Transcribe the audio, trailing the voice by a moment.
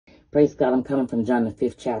Praise God. I'm coming from John, the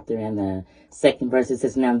 5th chapter and the 2nd verse. It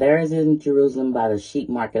says, Now there is in Jerusalem by the sheep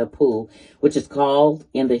market a pool, which is called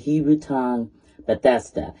in the Hebrew tongue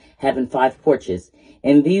Bethesda, having 5 porches.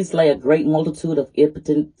 In these lay a great multitude of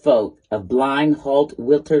impotent folk, of blind, halt,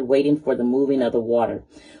 withered, waiting for the moving of the water.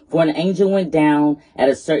 For an angel went down at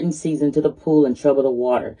a certain season to the pool and troubled the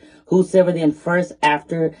water. Whosoever then first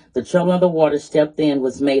after the troubling of the water stepped in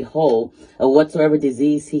was made whole of whatsoever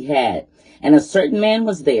disease he had. And a certain man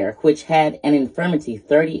was there, which had an infirmity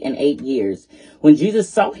 38 years. When Jesus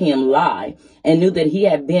saw him lie, and knew that he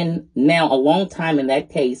had been now a long time in that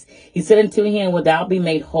case, he said unto him, Wilt thou be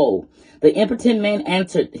made whole? The impotent man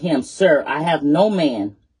answered him, Sir, I have no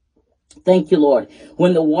man. Thank you, Lord,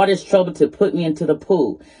 when the water is troubled to put me into the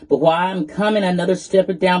pool. But while I am coming, another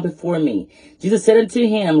steppeth down before me. Jesus said unto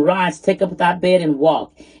him, Rise, take up thy bed and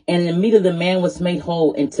walk. And immediately the man was made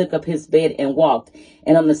whole and took up his bed and walked.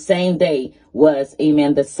 And on the same day was,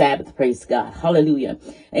 amen, the Sabbath. Praise God. Hallelujah.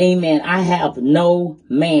 Amen. I have no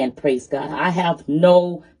man. Praise God. I have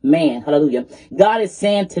no man. Hallelujah. God is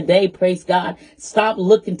saying today, praise God, stop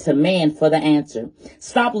looking to man for the answer.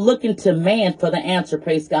 Stop looking to man for the answer.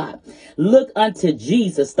 Praise God. Look unto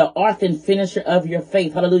Jesus, the author and finisher of your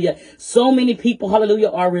faith. Hallelujah. So many people, hallelujah,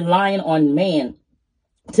 are relying on man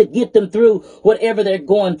to get them through whatever they're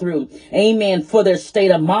going through. Amen. For their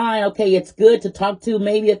state of mind. Okay, it's good to talk to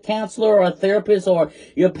maybe a counselor or a therapist or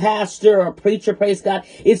your pastor or a preacher. Praise God.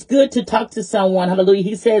 It's good to talk to someone. Hallelujah.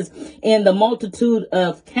 He says in the multitude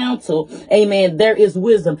of counsel, amen, there is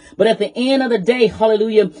wisdom. But at the end of the day,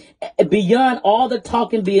 hallelujah, beyond all the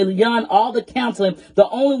talking, beyond all the counseling, the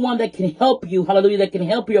only one that can help you, hallelujah, that can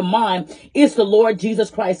help your mind is the Lord Jesus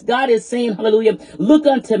Christ. God is saying, hallelujah, look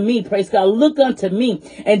unto me. Praise God. Look unto me.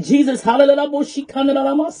 And Jesus, hallelujah,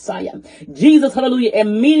 Jesus, hallelujah,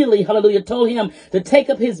 immediately, hallelujah, told him to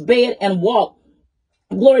take up his bed and walk.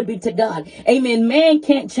 Glory be to God. Amen. Man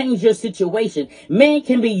can't change your situation. Man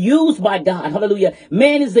can be used by God. Hallelujah.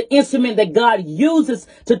 Man is the instrument that God uses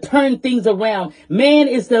to turn things around. Man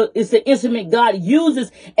is the instrument God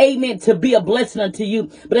uses, amen, to be a blessing unto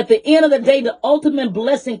you. But at the end of the day, the ultimate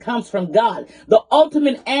blessing comes from God. The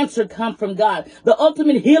ultimate answer comes from God. The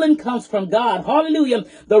ultimate healing comes from God. Hallelujah.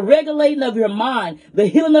 The regulating of your mind, the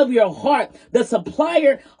healing of your heart, the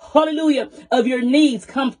supplier, hallelujah, of your needs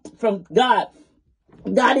comes from God.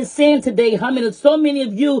 God is saying today, so many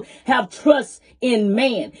of you have trust in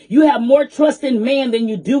man. You have more trust in man than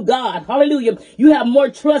you do God. Hallelujah. You have more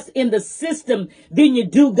trust in the system than you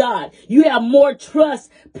do God. You have more trust,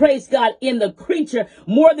 praise God, in the creature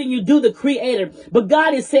more than you do the creator. But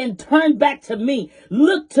God is saying, turn back to me.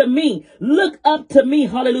 Look to me. Look up to me.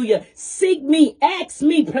 Hallelujah. Seek me. Ask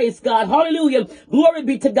me. Praise God. Hallelujah. Glory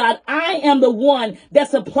be to God. I am the one that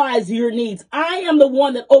supplies your needs. I am the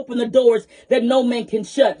one that opened the doors that no man can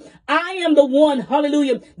shut. I am the one,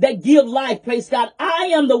 hallelujah, that give life, praise God.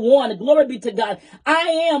 I am the one, glory be to God.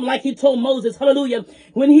 I am, like he told Moses, hallelujah,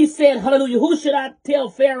 when he said, hallelujah, who should I tell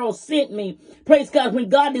Pharaoh sent me? Praise God. When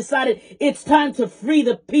God decided it's time to free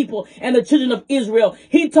the people and the children of Israel,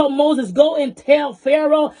 he told Moses, go and tell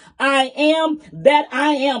Pharaoh, I am that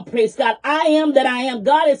I am, praise God. I am that I am.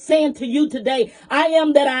 God is saying to you today, I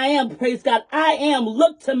am that I am, praise God. I am.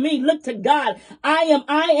 Look to me. Look to God. I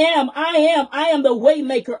am the way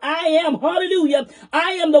maker. I am, hallelujah.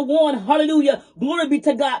 I am the one, hallelujah. Glory be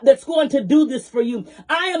to God, that's going to do this for you.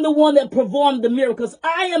 I am the one that performed the miracles.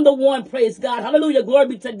 I am the one, praise God. Hallelujah. Glory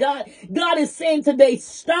be to God. God is saying today,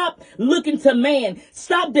 stop looking to man.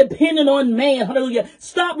 Stop depending on man. Hallelujah.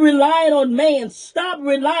 Stop relying on man. Stop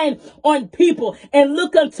relying on people and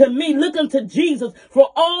look unto me. Look unto Jesus,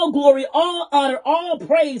 for all glory, all honor, all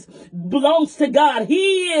praise belongs to God.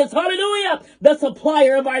 He is, hallelujah, the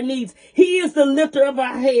supplier of our needs. He is the lifter of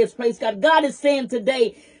our heads, praise God. God is saying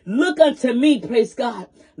today, look unto me, praise God.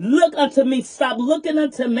 Look unto me. Stop looking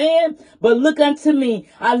unto man, but look unto me.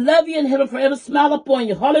 I love you, and heaven forever smile upon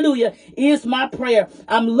you. Hallelujah is my prayer.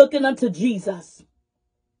 I'm looking unto Jesus.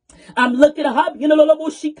 I'm looking up,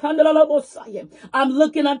 I'm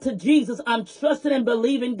looking unto Jesus. I'm trusting and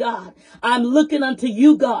believing God. I'm looking unto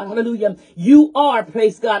you, God. Hallelujah. You are,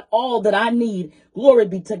 praise God, all that I need. Glory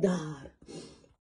be to God.